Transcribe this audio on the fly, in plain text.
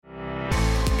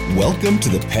Welcome to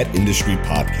the Pet Industry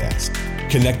Podcast,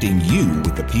 connecting you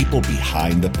with the people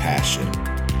behind the passion,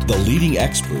 the leading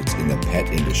experts in the pet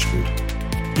industry.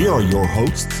 Here are your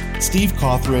hosts, Steve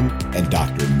Cawthron and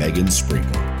Dr. Megan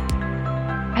Sprinkle.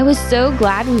 I was so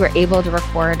glad we were able to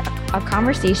record a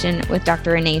conversation with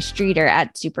Dr. Renee Streeter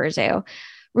at Super Zoo.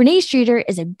 Renee Streeter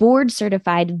is a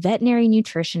board-certified veterinary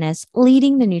nutritionist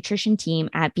leading the nutrition team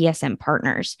at BSM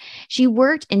Partners. She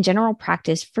worked in general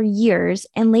practice for years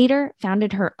and later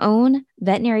founded her own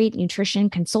veterinary nutrition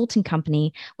consulting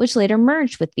company, which later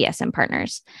merged with BSM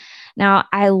Partners. Now,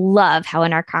 I love how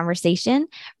in our conversation,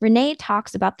 Renee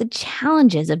talks about the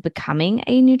challenges of becoming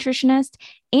a nutritionist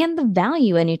and the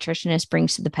value a nutritionist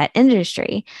brings to the pet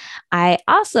industry. I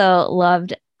also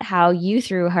loved how you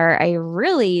threw her a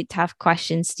really tough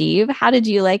question, Steve. How did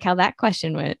you like how that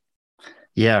question went?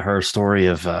 Yeah, her story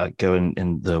of going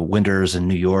in the winters in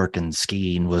New York and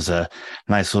skiing was a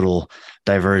nice little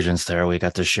divergence there. We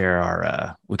got to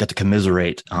share we got to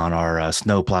commiserate on our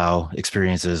snowplow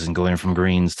experiences and going from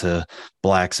greens to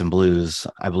blacks and blues.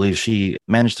 I believe she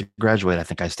managed to graduate. I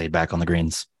think I stayed back on the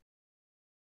greens.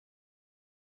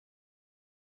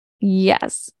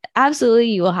 Yes,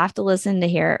 absolutely. You will have to listen to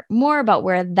hear more about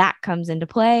where that comes into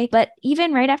play. But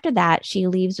even right after that, she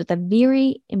leaves with a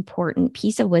very important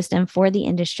piece of wisdom for the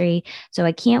industry. So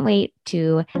I can't wait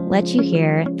to let you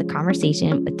hear the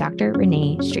conversation with Dr.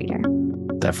 Renee Streeter.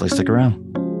 Definitely stick around.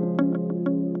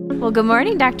 Well, good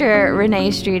morning, Dr.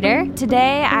 Renee Streeter.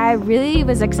 Today, I really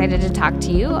was excited to talk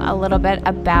to you a little bit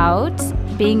about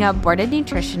being a boarded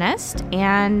nutritionist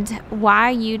and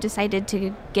why you decided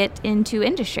to get into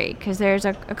industry, because there's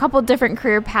a couple different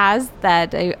career paths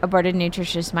that a boarded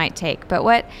nutritionist might take. But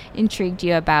what intrigued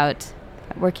you about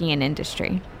working in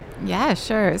industry? Yeah,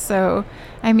 sure. So,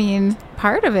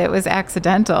 part of it was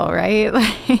accidental, right?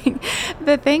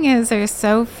 The thing is, there's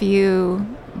so few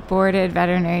boarded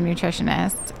veterinary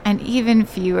nutritionists and even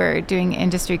fewer doing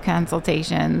industry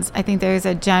consultations. I think there's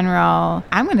a general,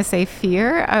 I'm going to say,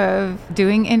 fear of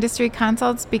doing industry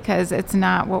consults because it's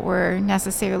not what we're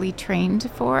necessarily trained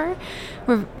for.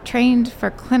 We're trained for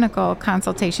clinical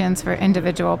consultations for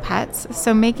individual pets.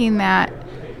 So making that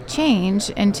change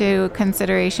into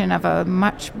consideration of a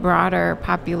much broader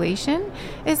population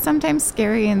is sometimes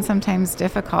scary and sometimes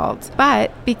difficult.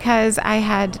 But because I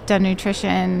had done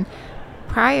nutrition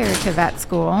prior to vet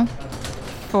school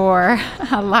for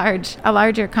a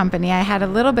larger company, I had a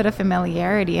little bit of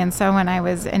familiarity. And so when I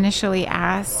was initially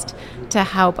asked to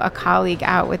help a colleague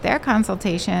out with their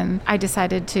consultation, I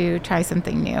decided to try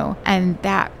something new. And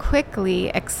that quickly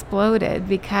exploded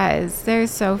because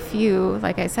there's so few,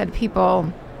 like I said,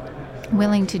 people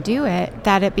willing to do it,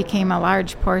 that it became a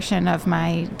large portion of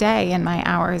my day and my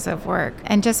hours of work.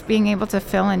 And just being able to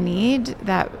fill a need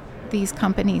that these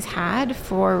companies had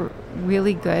for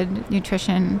really good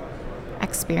nutrition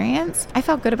experience, I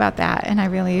felt good about that, and I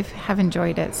really have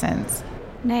enjoyed it since.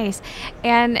 Nice.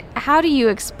 And how do you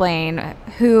explain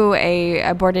who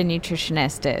a boarded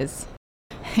nutritionist is?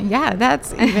 Yeah,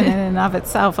 that's even in and of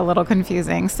itself a little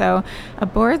confusing. So a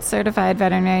board-certified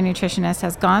veterinary nutritionist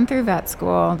has gone through vet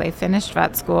school, they finished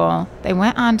vet school, they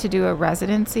went on to do a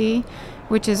residency,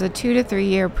 which is a 2 to 3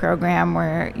 year program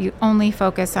where you only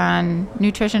focus on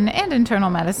nutrition and internal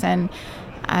medicine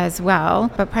as well,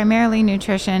 but primarily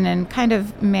nutrition and kind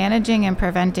of managing and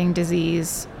preventing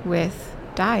disease with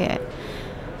diet.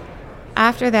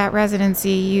 After that residency,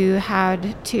 you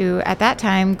had to, at that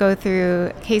time, go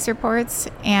through case reports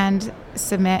and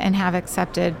submit and have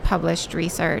accepted published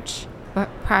research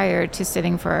prior to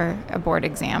sitting for a board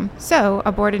exam. So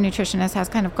a boarded nutritionist has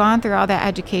kind of gone through all that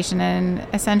education and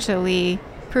essentially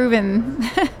proven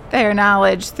their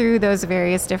knowledge through those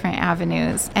various different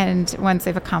avenues. And once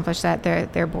they've accomplished that,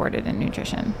 they're boarded in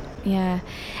nutrition. Yeah.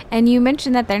 And you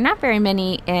mentioned that there are not very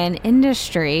many in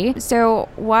industry. So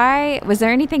why, was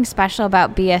there anything special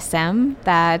about BSM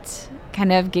that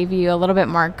kind of gave you a little bit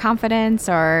more confidence,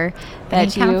 or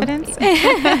that confidence?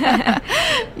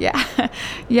 Yeah.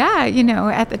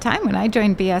 Yeah. At the time when I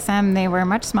joined BSM, they were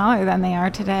much smaller than they are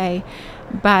today.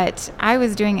 But I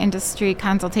was doing industry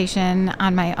consultation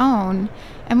on my own.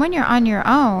 And when you're on your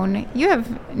own, you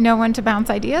have no one to bounce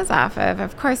ideas off of.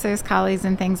 Of course, there's colleagues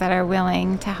and things that are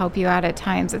willing to help you out at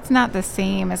times. It's not the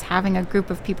same as having a group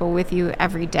of people with you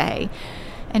every day.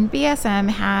 And BSM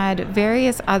had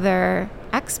various other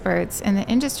experts in the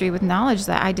industry with knowledge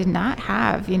that I did not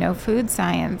have, food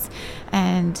science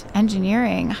and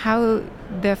engineering, how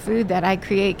the food that I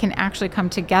create can actually come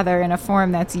together in a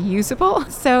form that's usable.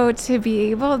 So to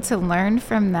be able to learn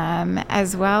from them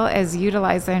as well as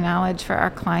utilize their knowledge for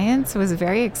our clients was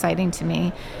very exciting to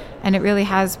me. And it really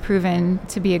has proven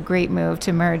to be a great move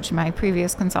to merge my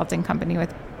previous consulting company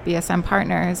with BSM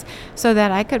Partners so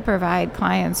that I could provide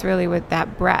clients really with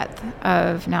that breadth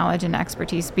of knowledge and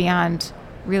expertise beyond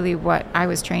really what I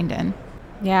was trained in.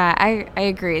 Yeah, I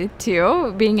agree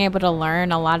too. Being able to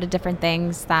learn a lot of different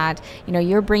things that,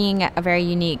 you're bringing a very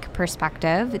unique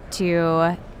perspective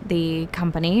to the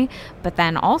company, but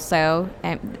then also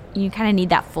you kind of need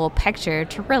that full picture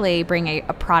to really bring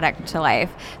a product to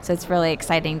life. So it's really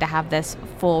exciting to have this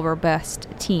full, robust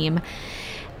team.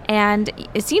 And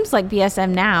it seems like BSM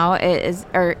now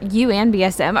or you and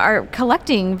BSM are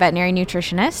collecting veterinary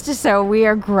nutritionists. So we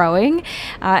are growing.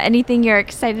 Anything you're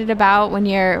excited about when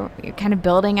you're kind of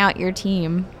building out your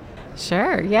team?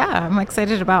 Sure. Yeah. I'm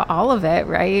excited about all of it,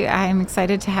 right? I'm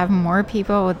excited to have more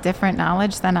people with different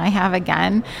knowledge than I have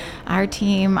again. Our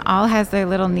team all has their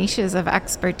little niches of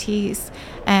expertise.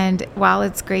 And while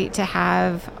it's great to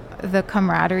have the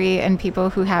camaraderie and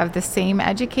people who have the same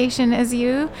education as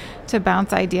you to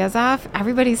bounce ideas off,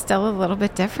 everybody's still a little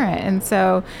bit different. And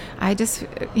so I just,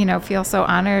 feel so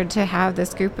honored to have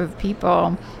this group of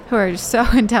people who are so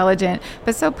intelligent,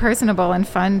 but so personable and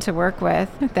fun to work with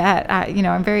that,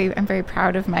 I'm very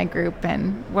proud of my group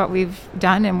and what we've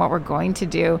done and what we're going to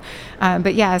do.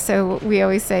 But yeah, so we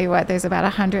always say there's about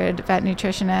 100 vet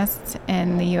nutritionists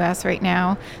in the U.S. right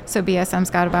now. So BSM's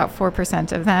got about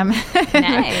 4% of them.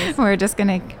 Nice. We're just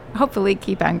going to hopefully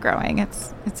keep on growing.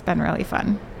 It's been really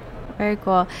fun. Very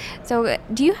cool. So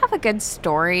do you have a good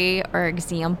story or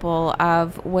example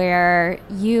of where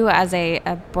you as a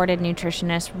boarded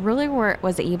nutritionist really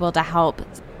was able to help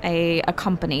a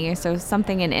company, so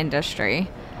something in industry?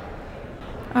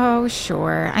 Oh,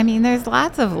 sure. I mean, there's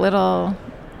lots of little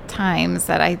times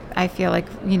that I feel like,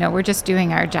 we're just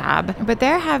doing our job. But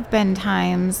there have been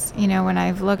times, when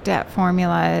I've looked at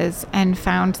formulas and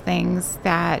found things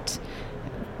that,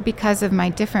 because of my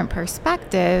different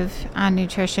perspective on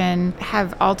nutrition,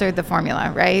 have altered the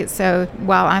formula, right? So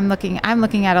while I'm looking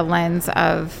at a lens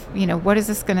of, what is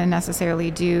this going to necessarily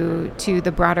do to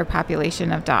the broader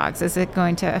population of dogs? Is it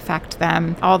going to affect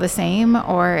them all the same,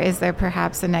 or is there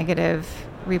perhaps a negative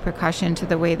repercussion to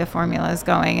the way the formula is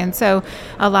going? And so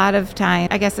a lot of time,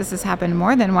 I guess this has happened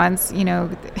more than once,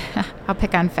 I'll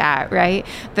pick on fat, right?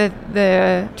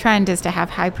 The trend is to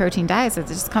have high protein diets that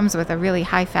just comes with a really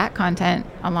high fat content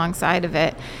alongside of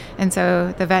it. And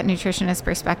so the vet nutritionist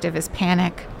perspective is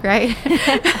panic, right?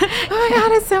 Oh my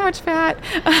God, it's so much fat.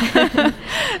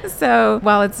 So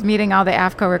while it's meeting all the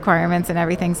AFCO requirements and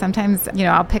everything, sometimes,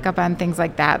 I'll pick up on things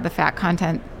like that, the fat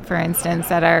content, for instance,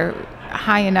 that are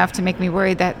high enough to make me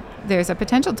worried that there's a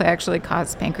potential to actually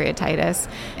cause pancreatitis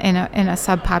in a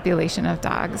subpopulation of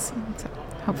dogs. So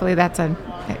hopefully that's a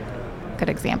good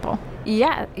example.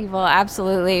 Yeah, well,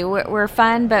 absolutely. We're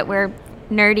fun, but we're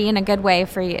nerdy in a good way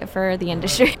for the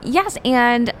industry. Yes,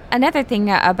 and another thing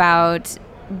about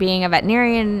being a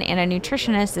veterinarian and a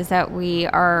nutritionist is that we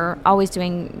are always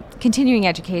doing continuing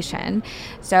education.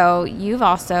 So you've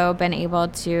also been able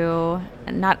to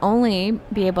not only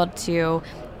be able to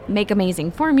make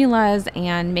amazing formulas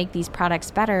and make these products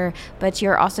better, but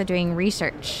you're also doing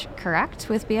research, correct,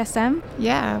 with BSM?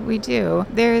 Yeah, we do.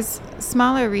 There's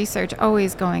smaller research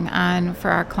always going on for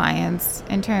our clients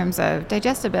in terms of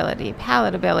digestibility,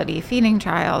 palatability, feeding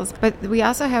trials, but we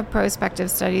also have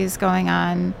prospective studies going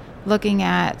on looking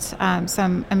at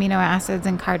some amino acids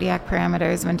and cardiac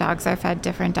parameters when dogs are fed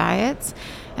different diets.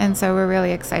 And so we're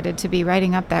really excited to be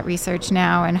writing up that research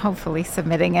now and hopefully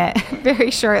submitting it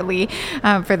very shortly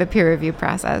for the peer review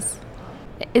process.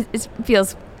 It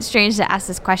feels strange to ask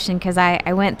this question because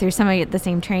I went through some of the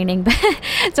same training, but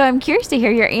so I'm curious to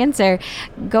hear your answer.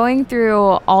 Going through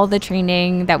all the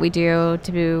training that we do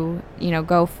to,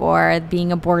 go for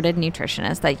being a boarded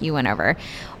nutritionist that you went over,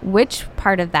 which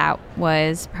part of that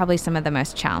was probably some of the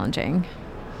most challenging?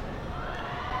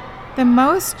 The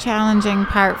most challenging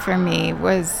part for me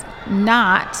was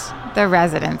not the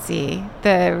residency.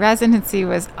 The residency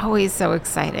was always so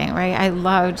exciting, right? I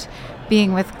loved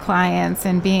being with clients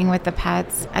and being with the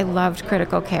pets. I loved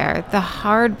critical care. The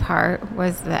hard part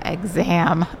was the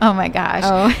exam. Oh my gosh.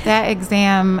 That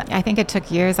exam, I think it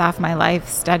took years off my life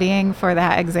studying for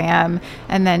that exam,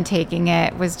 and then taking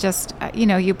it was just,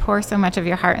 you pour so much of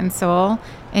your heart and soul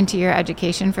into your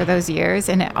education for those years,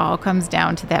 and it all comes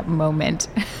down to that moment.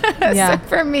 Yeah. So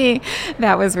for me,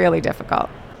 that was really difficult.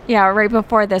 Yeah, right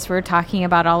before this, we were talking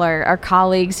about all our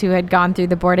colleagues who had gone through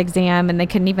the board exam and they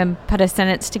couldn't even put a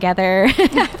sentence together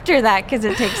after that because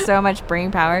it takes so much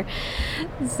brain power.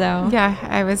 So yeah,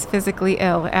 I was physically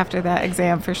ill after that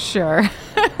exam for sure.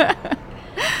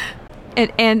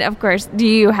 And of course, do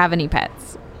you have any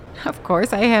pets? Of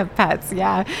course, I have pets.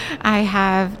 Yeah, I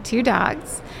have 2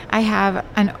 dogs. I have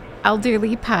an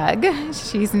elderly pug.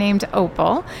 She's named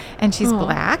Opal, and she's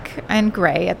black and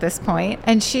gray at this point.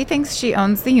 And she thinks she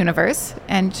owns the universe,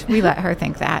 and we let her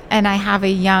think that. And I have a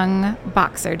young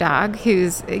boxer dog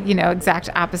who's, exact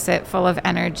opposite, full of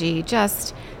energy,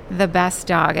 just the best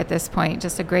dog at this point,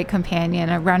 just a great companion,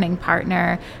 a running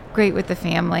partner, great with the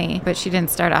family. But she didn't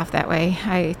start off that way.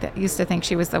 I used to think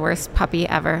she was the worst puppy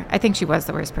ever. I think she was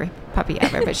the worst puppy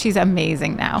ever, but she's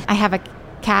amazing now. I have a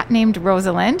cat named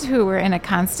Rosalind, who we're in a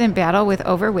constant battle with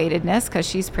overweightedness because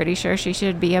she's pretty sure she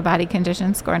should be a body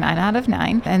condition score 9 out of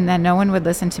 9, and then no one would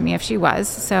listen to me if she was.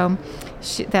 So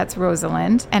that's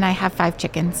Rosalind. And I have 5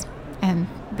 chickens, and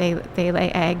they lay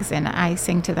eggs, and I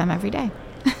sing to them every day.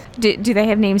 Do they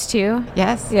have names too?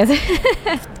 Yes.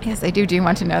 Yes, they do. Do you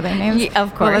want to know their names? Yeah, of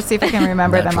course. Well, let's see if I can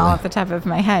remember them all off the top of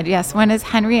my head. Yes, one is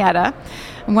Henrietta,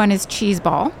 one is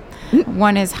Cheeseball,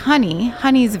 one is Honey.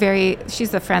 Honey's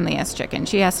she's the friendliest chicken.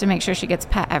 She has to make sure she gets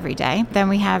pet every day. Then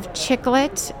we have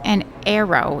Chicklet and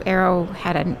Arrow. Arrow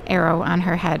had an arrow on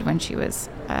her head when she was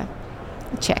a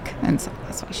chick, and so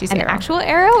that's why she's an Arrow. Actual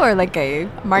arrow or like a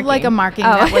marking? Like a marking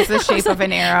that was the shape of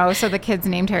an arrow, so the kids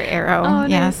named her Arrow. Oh,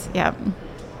 yes, nice. Yep.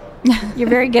 You're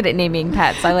very good at naming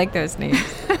pets. I like those names.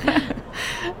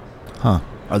 Huh.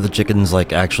 Are the chickens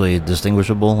like actually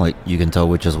distinguishable? Like you can tell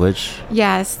which is which?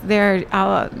 Yes, they're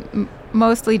all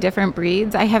mostly different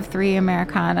breeds. I have 3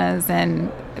 Americanas,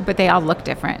 but they all look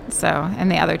different. So,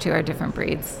 and the other 2 are different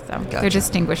breeds. So They're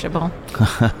distinguishable.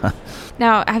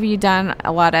 Now, have you done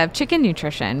a lot of chicken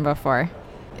nutrition before?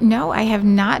 No, I have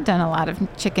not done a lot of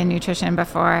chicken nutrition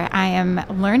before. I am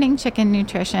learning chicken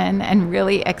nutrition and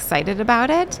really excited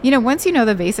about it. Once you know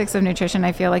the basics of nutrition,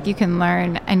 I feel like you can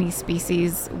learn any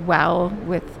species well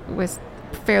with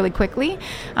fairly quickly.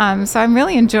 So I'm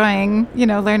really enjoying,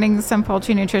 learning some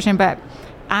poultry nutrition, but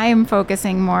I am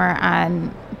focusing more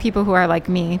on people who are like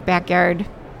me, backyard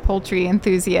poultry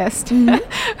enthusiast,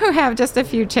 who have just a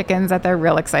few chickens that they're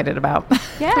real excited about.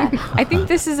 Yeah, I think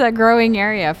this is a growing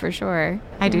area for sure.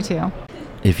 I do too.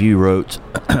 If you wrote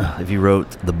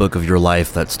the book of your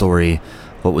life, that story,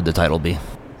 what would the title be?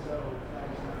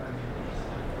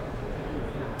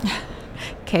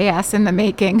 Chaos in the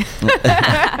making.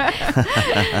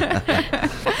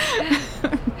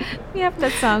 Yep,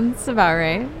 that sounds about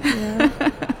right.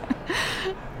 Yeah.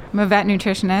 I'm a vet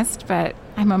nutritionist, but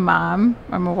I'm a mom,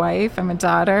 I'm a wife, I'm a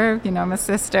daughter, I'm a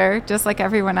sister, just like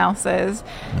everyone else is.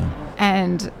 Yeah.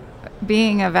 And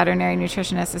being a veterinary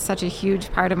nutritionist is such a huge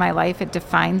part of my life. It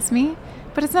defines me,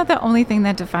 but it's not the only thing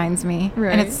that defines me.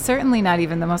 Right. And it's certainly not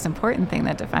even the most important thing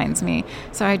that defines me.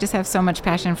 So I just have so much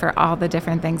passion for all the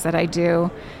different things that I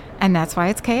do. And that's why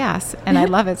it's chaos. And I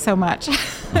love it so much.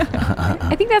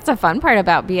 I think that's a fun part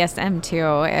about BSM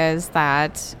too, is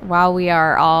that while we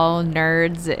are all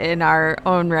nerds in our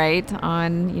own right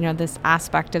on, this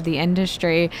aspect of the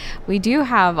industry, we do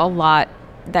have a lot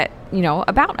that,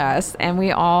 about us, and we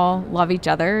all love each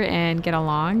other and get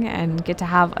along and get to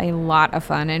have a lot of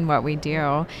fun in what we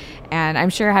do. And I'm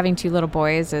sure having 2 little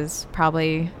boys is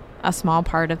probably a small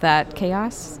part of that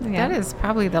chaos. Yeah. That is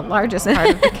probably the largest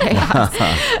part of the chaos.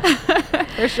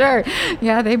 For sure.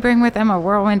 Yeah, they bring with them a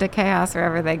whirlwind of chaos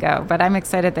wherever they go. But I'm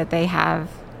excited that they have,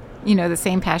 the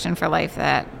same passion for life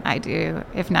that I do,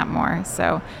 if not more.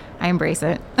 So I embrace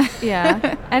it.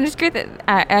 Yeah. And it's great that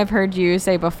I've heard you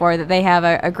say before that they have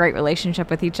a great relationship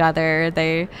with each other.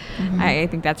 I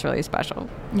think that's really special.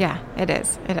 Yeah, it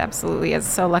is. It absolutely is.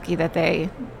 So lucky that they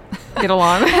get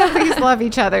along. At least love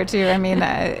each other too. I mean,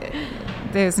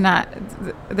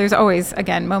 there's always,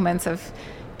 again, moments of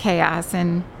chaos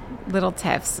and little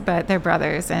tiffs, but they're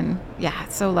brothers, and yeah,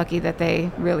 so lucky that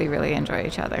they really, really enjoy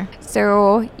each other.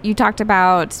 So you talked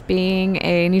about being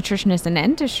a nutritionist in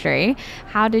industry.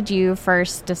 How did you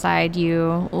first decide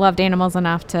you loved animals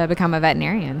enough to become a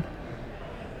veterinarian?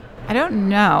 I don't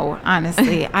know,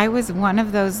 honestly. I was one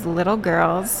of those little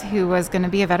girls who was going to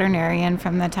be a veterinarian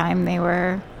from the time they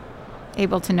were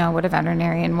able to know what a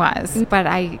veterinarian was, but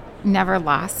I never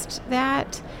lost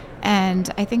that.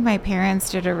 And I think my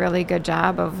parents did a really good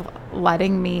job of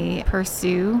letting me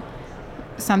pursue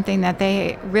something that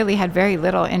they really had very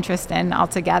little interest in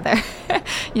altogether.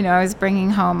 I was bringing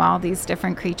home all these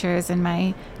different creatures, and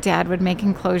my dad would make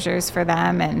enclosures for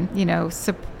them and,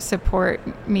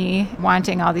 support me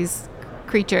wanting all these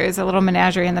creatures, a little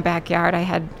menagerie in the backyard. I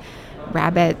had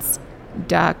rabbits,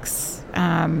 ducks,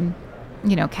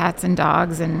 cats and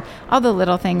dogs, and all the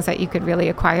little things that you could really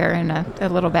acquire in a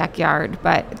little backyard.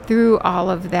 But through all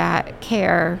of that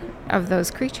care of those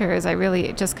creatures, I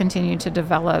really just continued to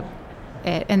develop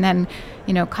it, and then,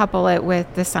 couple it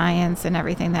with the science and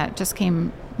everything that just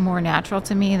came more natural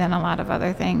to me than a lot of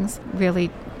other things. Really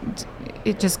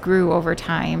it just grew over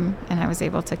time, and I was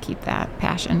able to keep that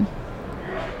passion.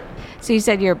 So you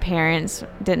said your parents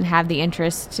didn't have the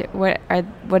interest.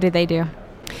 What did they do?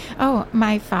 Oh,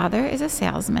 my father is a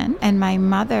salesman, and my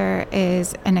mother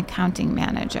is an accounting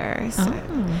manager. So,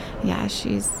 yeah,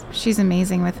 she's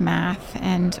amazing with math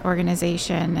and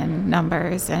organization and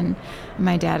numbers. And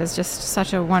my dad is just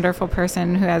such a wonderful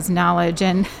person who has knowledge.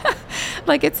 And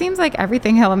like, it seems like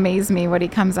everything he'll amaze me what he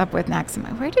comes up with next. I'm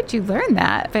like, where did you learn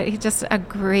that? But he's just a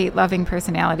great, loving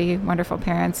personality, wonderful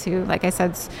parents who, like I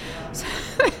said,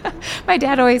 my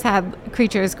dad always had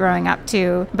creatures growing up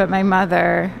too, but my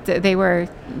mother, they were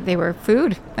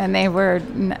food, and they were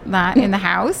not in the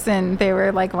house, and they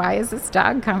were like, why is this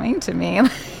dog coming to me?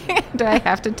 Do I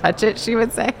have to touch it? She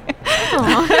would say.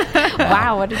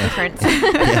 Wow, what a difference.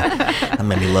 Yeah. That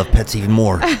made me love pets even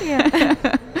more. Yeah.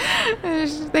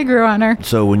 They grew on her.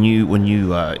 So when you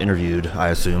interviewed, I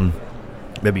assume,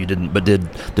 maybe you didn't, but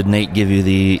did Nate give you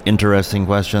the interesting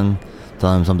question?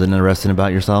 Tell him something interesting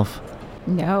about yourself?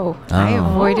 No, I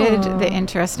avoided the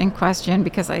interesting question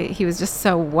because he was just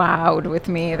so wowed with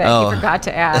me that he forgot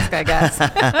to ask, I guess.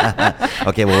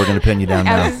 Okay, well, we're going to pin you down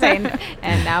now. I was saying,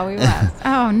 and now we must.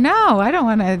 Oh, no, I don't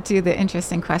want to do the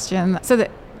interesting question. So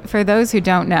for those who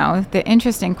don't know, the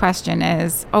interesting question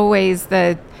is always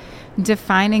the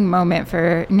defining moment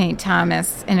for Nate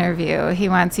Thomas' interview. He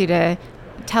wants you to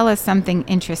tell us something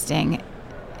interesting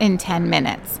in 10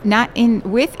 minutes, not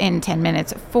within 10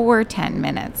 minutes, for 10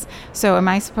 minutes. So am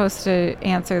I supposed to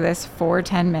answer this for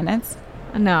 10 minutes?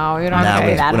 No, you don't have to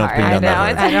be that hard.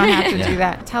 I don't have to do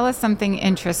that. Tell us something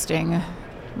interesting,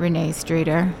 Renee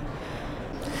Streeter.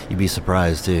 You'd be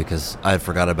surprised too, because I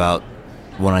forgot about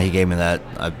when he gave me that.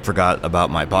 I forgot about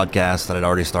my podcast that I'd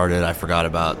already started. I forgot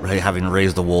about having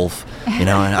raised a wolf, and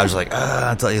I was like,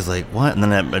 he's like, what? And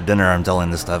then at dinner, I'm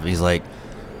telling this stuff. He's like,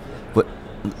 what?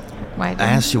 I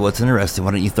asked you what's interesting.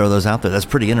 Why don't you throw those out there? That's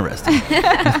pretty interesting.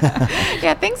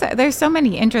 Yeah, there's so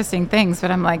many interesting things,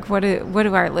 but I'm like, what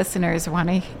do our listeners want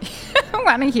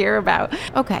to hear about?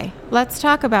 Okay, let's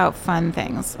talk about fun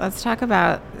things. Let's talk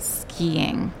about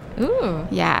skiing. Ooh.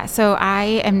 Yeah, so I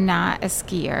am not a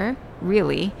skier,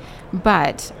 really,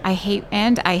 but I hate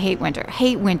winter.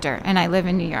 Hate winter, and I live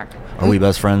in New York. Are we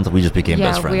best friends? We just became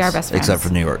best friends. We are best friends. Except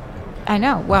for New York. I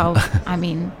know. Well, I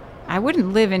mean, I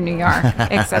wouldn't live in New York,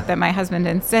 except that my husband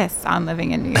insists on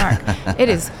living in New York. It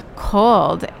is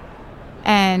cold,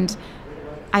 and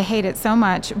I hate it so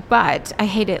much, but I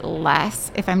hate it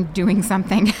less if I'm doing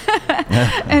something.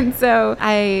 And so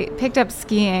I picked up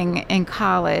skiing in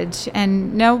college,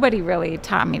 and nobody really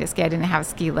taught me to ski. I didn't have a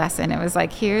ski lesson. It was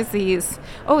like, here's these.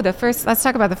 Let's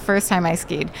talk about the first time I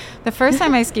skied. The first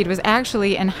time I skied was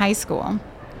actually in high school.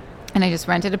 And I just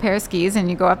rented a pair of skis, and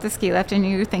you go up the ski lift, and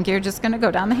you think you're just going to go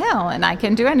down the hill, and I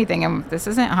can do anything, and this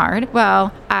isn't hard.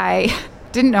 Well, I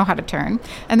didn't know how to turn,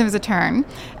 and there was a turn,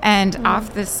 and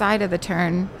off the side of the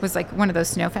turn was like one of those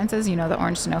snow fences, the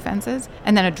orange snow fences,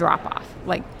 and then a drop off.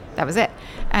 Like, that was it.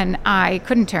 And I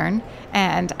couldn't turn,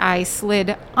 and I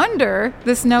slid under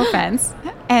the snow fence,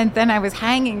 and then I was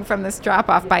hanging from this drop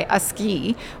off by a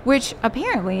ski, which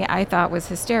apparently I thought was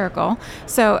hysterical.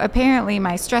 So apparently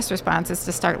my stress response is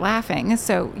to start laughing.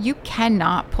 So you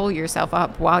cannot pull yourself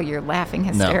up while you're laughing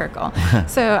hysterical. No.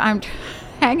 So I'm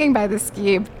hanging by the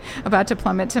ski, about to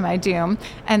plummet to my doom,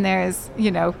 and there's,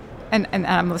 and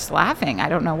I'm just laughing. I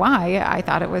don't know why. I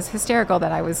thought it was hysterical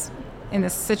that I was in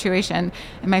this situation,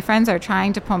 and my friends are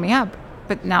trying to pull me up,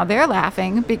 but now they're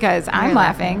laughing because I'm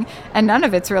laughing, and none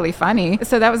of it's really funny.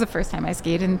 So that was the first time I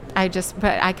skied, and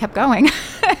but I kept going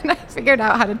and I figured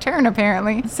out how to turn,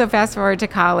 apparently. So fast forward to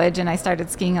college, and I started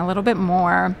skiing a little bit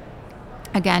more.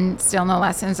 Again, still no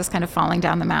lessons, just kind of falling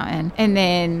down the mountain. And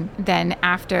then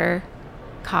after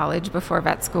college, before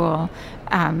vet school,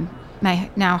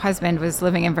 my now husband was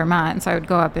living in Vermont, so I would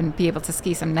go up and be able to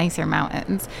ski some nicer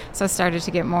mountains. So I started to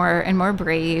get more and more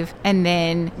brave. And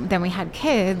then we had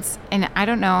kids, and I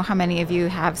don't know how many of you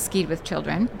have skied with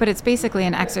children, but it's basically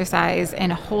an exercise in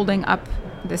holding up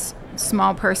this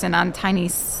small person on tiny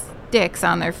sticks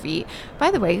on their feet.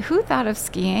 By the way, who thought of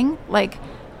skiing?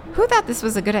 Who thought this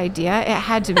was a good idea? It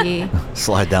had to be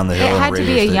slide down the hill. It had to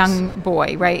be a young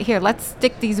boy, right? Here, let's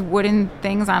stick these wooden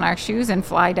things on our shoes and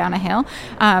fly down a hill.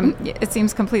 It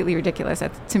seems completely ridiculous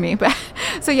to me, but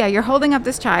so yeah, you're holding up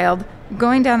this child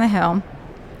going down the hill.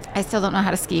 I still don't know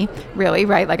how to ski, really,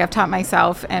 right? Like, I've taught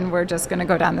myself, and we're just going to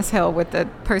go down this hill with the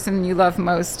person you love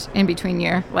most in between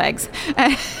your legs.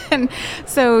 And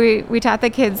so we taught the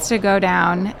kids to go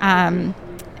down.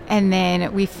 And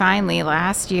then we finally,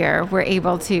 last year, were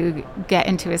able to get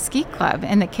into a ski club,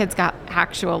 and the kids got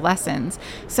actual lessons.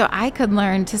 So I could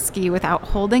learn to ski without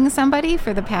holding somebody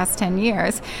for the past 10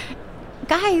 years.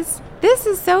 guys, this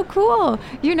is so cool.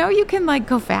 You know, you can like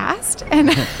go fast.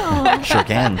 And Sure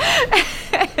can.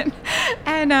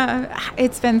 and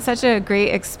it's been such a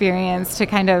great experience to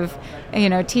kind of, you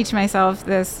know, teach myself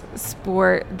this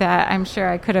sport that I'm sure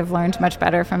I could have learned much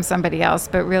better from somebody else,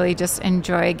 but really just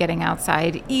enjoy getting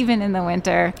outside, even in the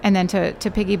winter. And then to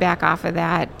piggyback off of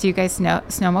that, do you guys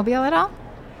snowmobile at all?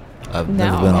 I've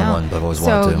never been on one, but I've always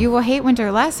wanted to. So you will hate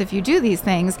winter less if you do these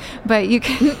things, but you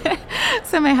can.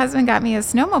 So my husband got me a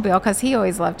snowmobile because he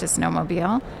always loved to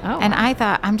snowmobile. Oh, and wow. I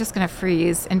thought, I'm just going to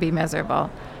freeze and be miserable.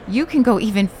 You can go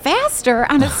even faster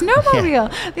on a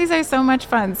snowmobile. These are so much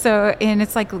fun. So, and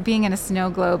it's like being in a snow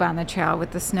globe on the trail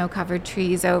with the snow-covered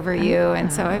trees over you.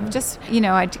 And so I've just, you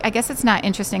know, I guess it's not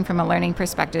interesting from a learning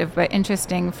perspective, but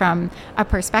interesting from a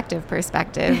perspective.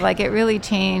 Like it really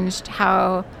changed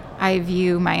how I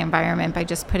view my environment by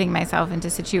just putting myself into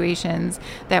situations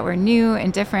that were new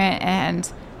and different and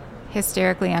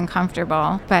hysterically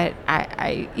uncomfortable. But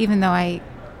I even though I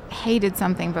hated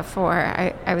something before,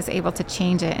 I was able to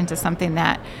change it into something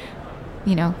that,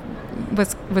 you know,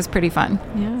 was pretty fun.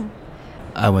 Yeah.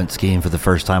 I went skiing for the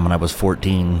first time when I was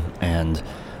 14, and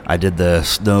I did the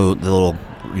little,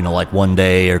 you know, like 1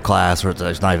 day or class, or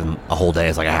it's not even a whole day,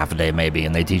 it's like a half a day maybe,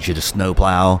 and they teach you to snow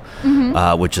plow,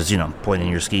 which is, you know, pointing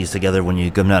your skis together when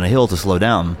you come down a hill to slow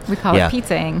down. We call it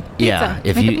pizzaing. Yeah,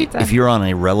 Pizza. if you're on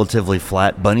a relatively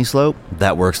flat bunny slope,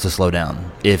 that works to slow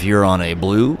down. If you're on a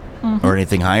blue or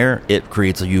anything higher, it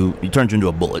creates it turns you into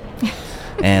a bullet.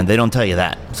 And they don't tell you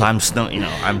that. So I'm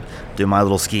doing my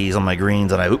little skis on my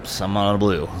greens, and I'm on a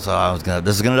blue. So I'm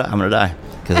gonna die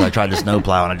because I tried to snow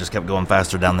plow and I just kept going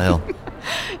faster down the hill.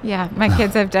 Yeah, my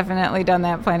kids have definitely done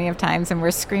that plenty of times, and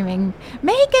we're screaming,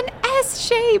 "Make an S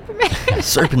shape!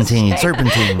 Serpentine.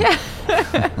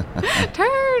 Yeah.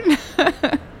 Turn!"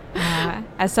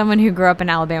 As someone who grew up in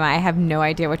Alabama, I have no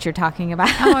idea what you're talking about.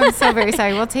 Oh, I'm so very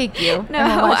sorry. We'll take you. No,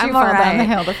 and we'll let you I'm fall all down the right.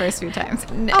 hill the first few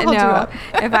times. No, I'll hold you up.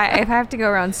 if I have to go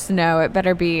around snow, it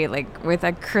better be like with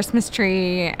a Christmas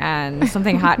tree and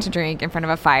something hot to drink in front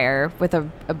of a fire with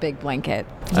a big blanket.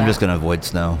 I'm just gonna avoid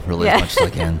snow really as much as I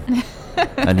can.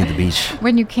 I need the beach.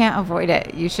 When you can't avoid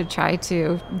it, you should try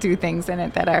to do things in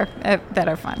it that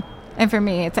are fun. And for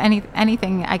me, it's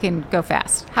anything I can go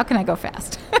fast. How can I go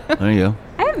fast? There you go.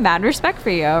 I have mad respect for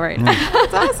you right now.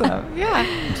 That's awesome. Yeah.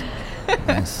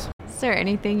 Nice. Is there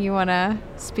anything you want to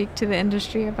speak to the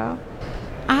industry about?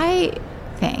 I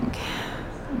think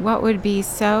what would be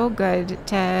so good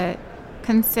to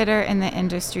consider in the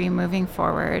industry moving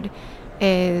forward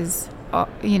is,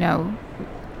 you know,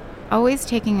 always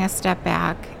taking a step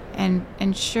back and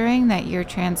ensuring that you're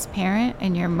transparent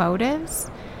in your motives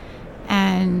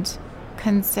and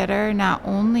consider not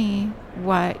only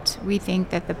what we think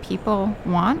that the people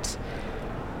want,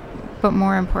 but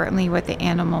more importantly, what the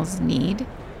animals need,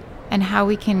 and how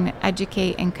we can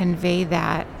educate and convey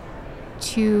that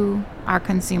to our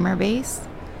consumer base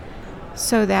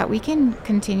so that we can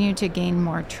continue to gain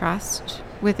more trust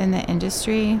within the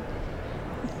industry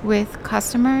with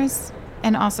customers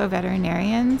and also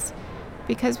veterinarians,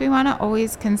 because we want to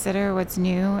always consider what's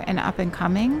new and up and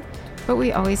coming, but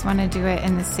we always want to do it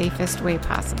in the safest way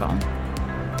possible.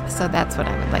 So that's what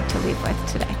I would like to leave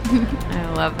with today.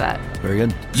 I love that. Very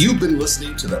good. You've been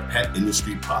listening to the Pet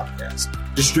Industry Podcast,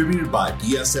 distributed by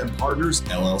DSM Partners,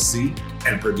 LLC,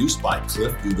 and produced by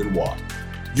Cliff Dubois.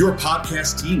 Your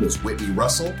podcast team is Whitney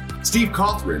Russell, Steve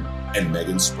Cothran, and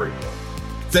Megan Sprinkler.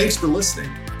 Thanks for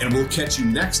listening, and we'll catch you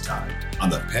next time on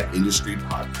the Pet Industry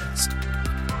Podcast.